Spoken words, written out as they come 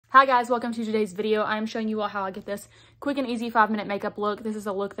Hi guys, welcome to today's video. I'm showing you all how I get this quick and easy 5-minute makeup look. This is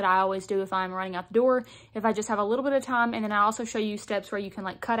a look that I always do if I'm running out the door, if I just have a little bit of time, and then I also show you steps where you can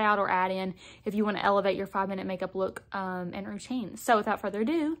like cut out or add in if you want to elevate your 5-minute makeup look and routine. So without further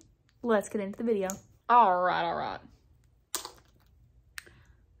ado, let's get into the video. All right.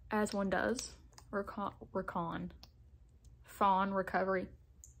 As one does, Fawn Recovery.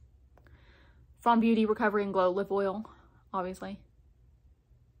 Fawn Beauty Recovery and Glow Lip Oil, obviously.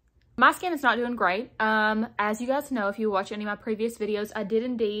 My skin is not doing great. As you guys know, if you watch any of my previous videos, I did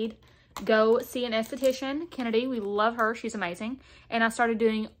indeed go see an esthetician, Kennedy. We love her. She's amazing. And I started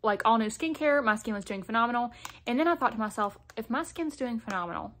doing like all new skincare. My skin was doing phenomenal. And then I thought to myself, if my skin's doing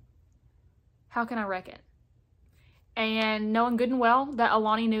phenomenal, how can I wreck it? And knowing good and well that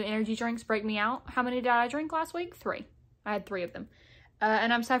Alani Nu energy drinks break me out. How many did I drink last week? 3. I had 3 of them.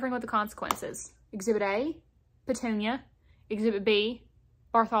 And I'm suffering with the consequences. Exhibit A, Petunia. Exhibit B,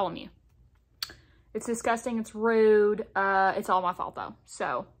 Bartholomew. It's disgusting. It's rude. It's all my fault though.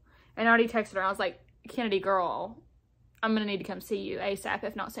 So, and I already texted her. I was like, Kennedy girl, I'm going to need to come see you ASAP,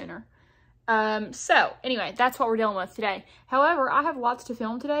 if not sooner. So anyway, that's what we're dealing with today. However, I have lots to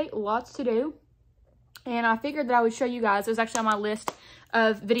film today, lots to do. And I figured that I would show you guys. It was actually on my list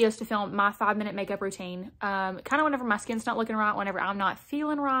of videos to film my 5-minute makeup routine. Kind of whenever my skin's not looking right, whenever I'm not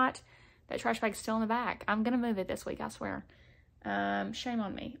feeling right. That trash bag's still in the back. I'm going to move it this week, I swear. Shame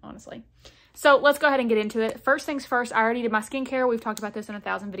on me, honestly. So let's go ahead and get into it. First things first, I already did my skincare. We've talked about this in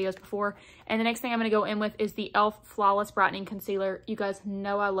 1,000 videos before. And the next thing I'm going to go in with is the e.l.f. Flawless Brightening Concealer. You guys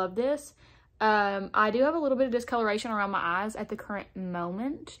know I love this. I do have a little bit of discoloration around my eyes at the current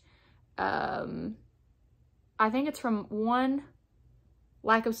moment. I think it's from 1,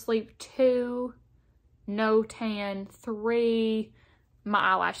 lack of sleep, 2, no tan, 3, my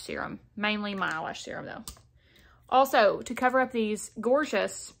eyelash serum. Mainly my eyelash serum though. Also, to cover up these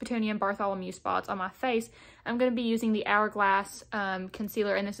gorgeous Petunia and Bartholomew spots on my face, I'm going to be using the Hourglass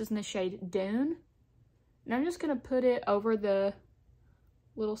concealer, and this is in the shade Dune. And I'm just going to put it over the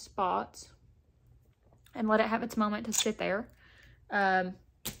little spots and let it have its moment to sit there, as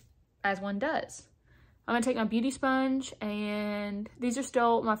one does. I'm going to take my beauty sponge, and these are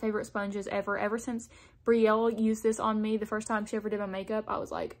still my favorite sponges ever. Ever since Brielle used this on me the first time she ever did my makeup, I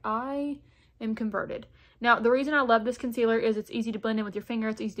was like, I am converted. Now, the reason I love this concealer is it's easy to blend in with your finger.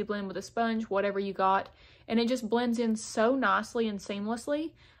 It's easy to blend with a sponge, whatever you got. And it just blends in so nicely and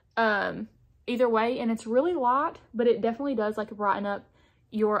seamlessly either way. And it's really light, but it definitely does like brighten up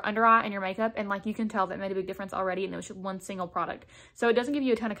your under eye and your makeup. And like you can tell that made a big difference already, and it was just one single product. So it doesn't give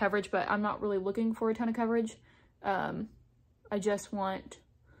you a ton of coverage, but I'm not really looking for a ton of coverage. I just want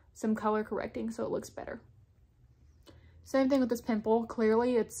some color correcting so it looks better. Same thing with this pimple.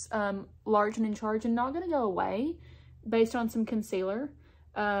 Clearly it's large and in charge and not going to go away based on some concealer.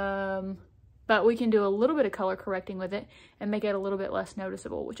 But we can do a little bit of color correcting with it and make it a little bit less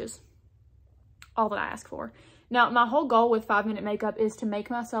noticeable, which is all that I ask for. Now, my whole goal with 5-minute makeup is to make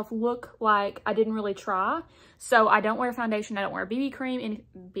myself look like I didn't really try. So I don't wear foundation. I don't wear BB cream.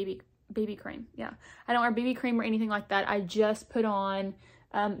 BB cream. Yeah. I don't wear BB cream or anything like that. I just put on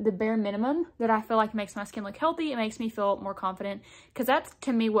the bare minimum that I feel like makes my skin look healthy. It makes me feel more confident, because that's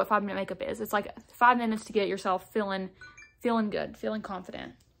to me what 5-minute makeup is. It's like 5 minutes to get yourself feeling good, feeling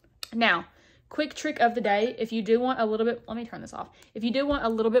confident. Now, quick trick of the day, if you do want a little bit, let me turn this off. If you do want a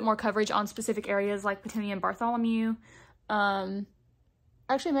little bit more coverage on specific areas like Petunia and Bartholomew,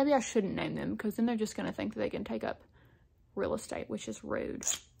 actually maybe I shouldn't name them, because then they're just going to think that they can take up real estate, which is rude.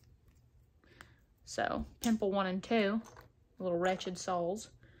 So, Pimple 1 and 2. Little wretched souls.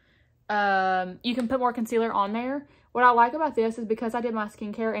 You can put more concealer on there. What I like about this is because I did my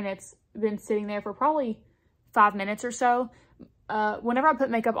skincare and it's been sitting there for probably 5 minutes or so. Whenever I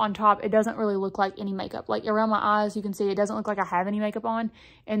put makeup on top, it doesn't really look like any makeup. Like around my eyes, you can see it doesn't look like I have any makeup on.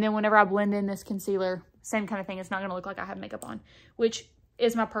 And then whenever I blend in this concealer, same kind of thing. It's not going to look like I have makeup on, which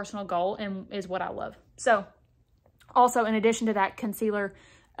is my personal goal and is what I love. So also, in addition to that concealer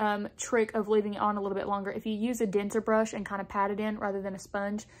trick of leaving it on a little bit longer, if you use a denser brush and kind of pat it in rather than a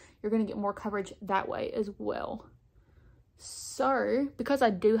sponge, you're going to get more coverage that way as well. So because I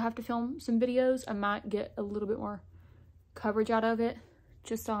do have to film some videos, I might get a little bit more coverage out of it,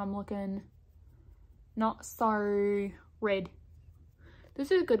 just so I'm looking not so red. This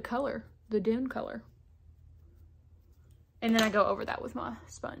is a good color, the Dune color. And then I go over that with my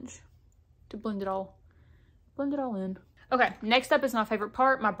sponge to blend it all in. Okay, next up is my favorite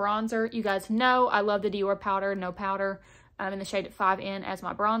part, my bronzer. You guys know I love the Dior powder, No Powder, in the shade 5N as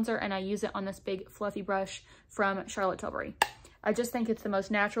my bronzer, and I use it on this big fluffy brush from Charlotte Tilbury. I just think it's the most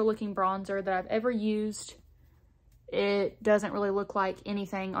natural looking bronzer that I've ever used. it doesn't really look like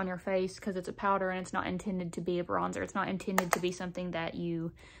anything on your face because it's a powder and it's not intended to be a bronzer. It's not intended to be something that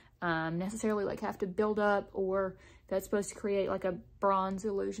you necessarily like have to build up or that's supposed to create like a bronze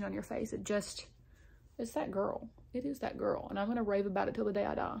illusion on your face. It's that girl. It is that girl. And I'm going to rave about it till the day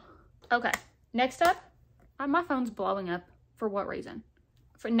I die. Okay, next up, my phone's blowing up. For what reason?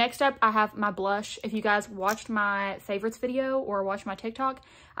 Next up, I have my blush. If you guys watched my favorites video or watched my TikTok,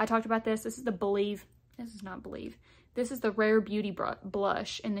 I talked about this. This is the Believe. This is not Believe. This is the Rare Beauty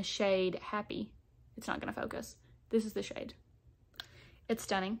blush in the shade Happy. It's not going to focus. This is the shade. It's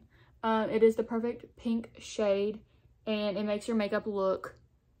stunning. It is the perfect pink shade, and it makes your makeup look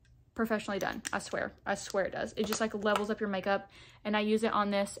professionally done. I swear it does. It just like levels up your makeup, and I use it on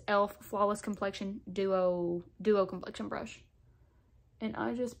this e.l.f. Flawless Complexion Duo Complexion brush. And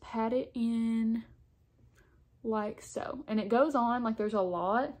I just pat it in like so. And it goes on, like there's a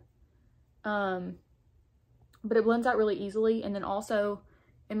lot. But it blends out really easily. And then also,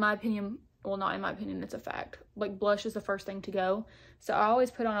 in my opinion, well, not in my opinion, it's a fact. Like blush is the first thing to go. So I always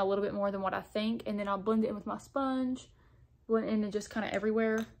put on a little bit more than what I think. And then I'll blend it in with my sponge. Blend it in just kind of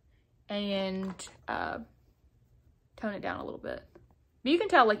everywhere. And tone it down a little bit. But you can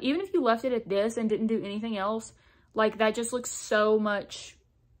tell, like, even if you left it at this and didn't do anything else, like, that just looks so much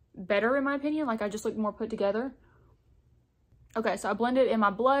better, in my opinion. Like, I just look more put together. Okay, so I blended in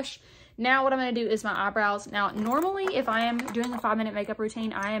my blush. Now, what I'm going to do is my eyebrows. Now, normally, if I am doing a 5-minute makeup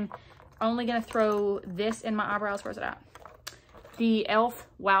routine, I am only going to throw this in my eyebrows. Where's it at? The e.l.f.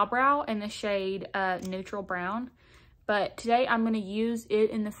 Wow Brow in the shade Neutral Brown. But today, I'm going to use it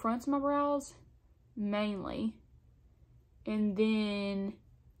in the fronts of my brows, mainly. And then,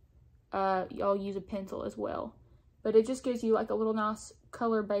 I'll use a pencil as well. But it just gives you like a little nice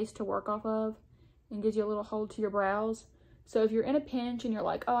color base to work off of and gives you a little hold to your brows. So if you're in a pinch and you're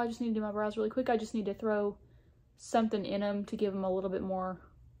like, oh, I just need to do my brows really quick, I just need to throw something in them to give them a little bit more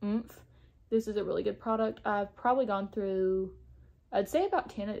oomph. This is a really good product. I've probably gone through, I'd say about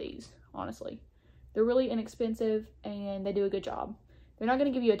 10 of these, honestly. They're really inexpensive and they do a good job. They're not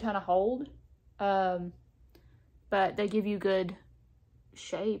going to give you a ton of hold, but they give you good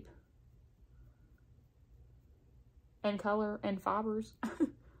shape. And color and fibers.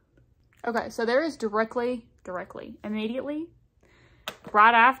 Okay, so there is immediately,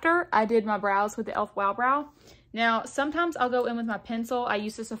 right after I did my brows with the e.l.f. Wow Brow. Now, sometimes I'll go in with my pencil. I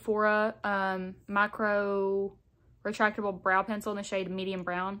use the Sephora Micro Retractable Brow Pencil in the shade Medium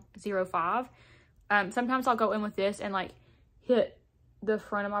Brown 05. Sometimes I'll go in with this and like hit the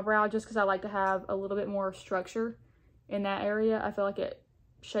front of my brow just because I like to have a little bit more structure in that area. I feel like it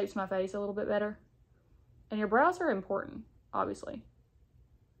shapes my face a little bit better. And your brows are important, obviously.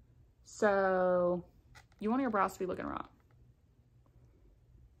 So you want your brows to be looking right.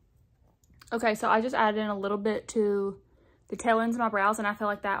 Okay, so I just added in a little bit to the tail ends of my brows, and I feel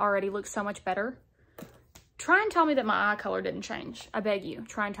like that already looks so much better. Try and tell me that my eye color didn't change. I beg you,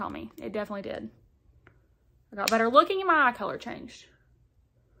 try and tell me. It definitely did. I got better looking and my eye color changed.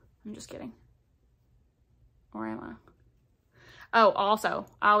 I'm just kidding. Or am I? Oh, also,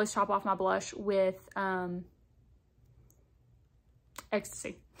 I always top off my blush with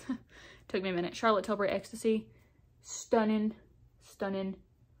Ecstasy. Took me a minute. Charlotte Tilbury Ecstasy. Stunning. Stunning.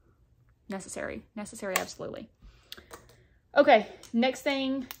 Necessary. Necessary, absolutely. Okay, next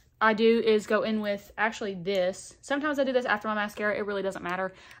thing I do is go in with actually this. Sometimes I do this after my mascara. It really doesn't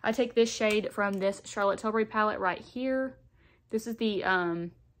matter. I take this shade from this Charlotte Tilbury palette right here. This is the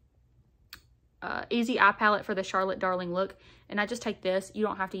Easy Eye palette for the Charlotte Darling look. And I just take this. You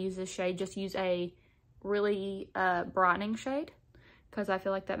don't have to use this shade. Just use a really brightening shade, because I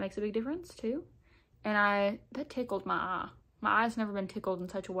feel like that makes a big difference too. And that tickled my eye. My eye's never been tickled in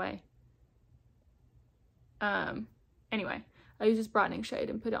such a way. Anyway, I use this brightening shade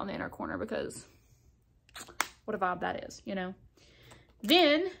and put it on the inner corner because what a vibe that is, you know.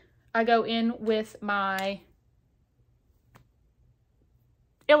 Then I go in with my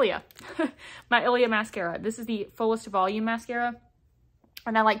Ilia. My Ilia mascara. This is the Fullest Volume mascara,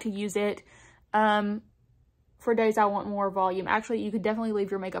 and I like to use it for days I want more volume. Actually, you could definitely leave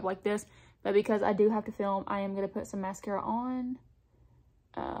your makeup like this, but because I do have to film, I am going to put some mascara on.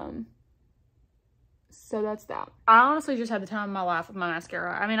 So that's that. I honestly just had the time of my life with my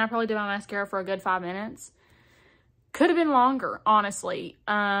mascara. I mean, I probably did my mascara for a good 5 minutes. Could have been longer, honestly.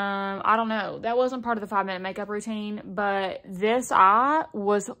 I don't know. That wasn't part of the 5-minute makeup routine, but this eye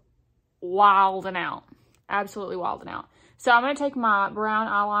was wilding out. Absolutely wilding out. So I'm going to take my brown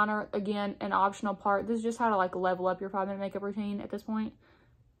eyeliner, again, an optional part. This is just how to like level up your 5-minute makeup routine at this point.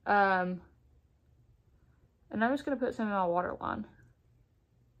 And I'm just going to put some in my waterline.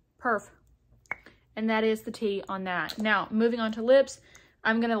 Perf. And that is the tea on that. Now, moving on to lips,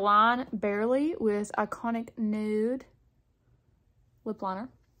 I'm going to line Barely with Iconic Nude lip liner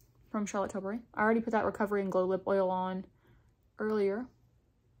from Charlotte Tilbury. I already put that Recovery and Glow Lip Oil on earlier.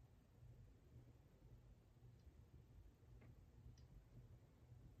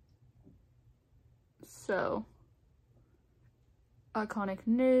 So, Iconic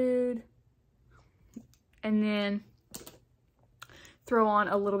Nude. And then throw on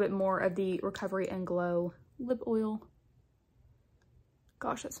a little bit more of the Recovery and Glow lip oil.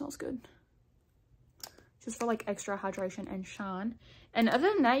 Gosh, that smells good. Just for like extra hydration and shine. And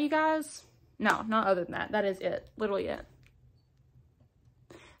other than that, you guys, no, not other than that. That is it. Literally it.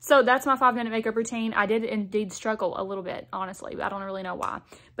 So that's my 5-minute makeup routine. I did indeed struggle a little bit, honestly, but I don't really know why.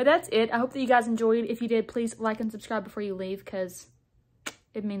 But that's it. I hope that you guys enjoyed. If you did, please like and subscribe before you leave because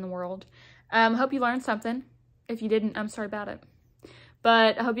it'd mean the world. Hope you learned something. If you didn't, I'm sorry about it.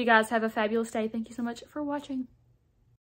 But I hope you guys have a fabulous day. Thank you so much for watching.